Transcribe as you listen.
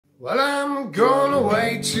Well, I'm going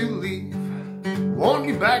away to leave, won't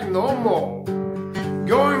be back no more.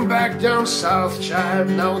 Going back down south, child,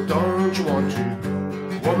 now don't you want to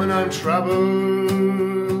go? Woman, I'm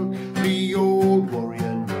troubled, the old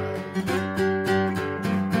warrior night.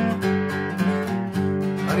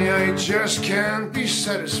 Honey, I just can't be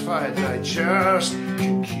satisfied, and I just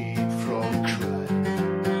can't keep from crying.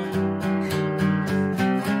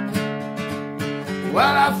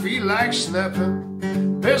 Well, I feel like snapping,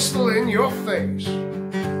 pistol in your face.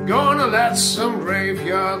 Gonna let some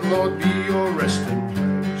graveyard lord be your resting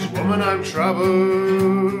place. Woman, I'm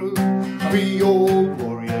troubled, I'll be your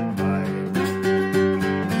warrior knight.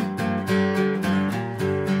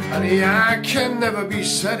 Honey, I can never be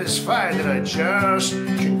satisfied, and I just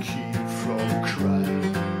can't keep from crying.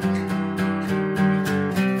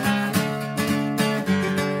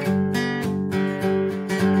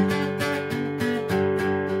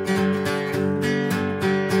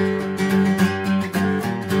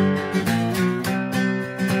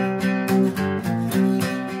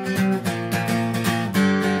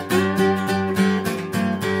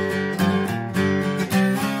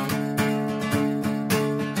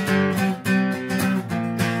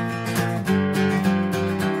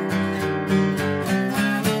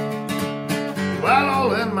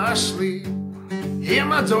 Sleep, hear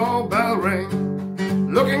my doorbell ring,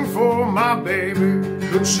 looking for my baby,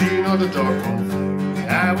 couldn't see not a doggone thing.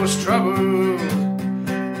 I was troubled,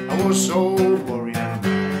 I was so worried.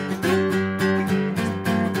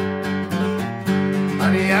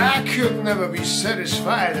 Honey, I could never be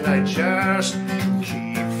satisfied, and I just couldn't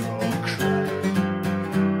keep from crying.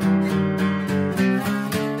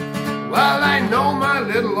 Well, I know my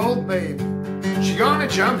little old baby, she gonna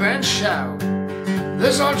jump and shout.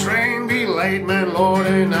 This old train be late, man, Lord,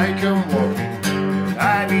 and I come walking.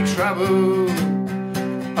 I be troubled,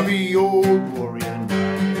 I be old warrior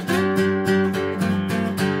knight.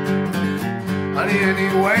 Honey, any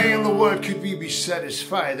way in the world could we be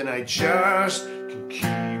satisfied, and I just can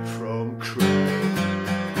keep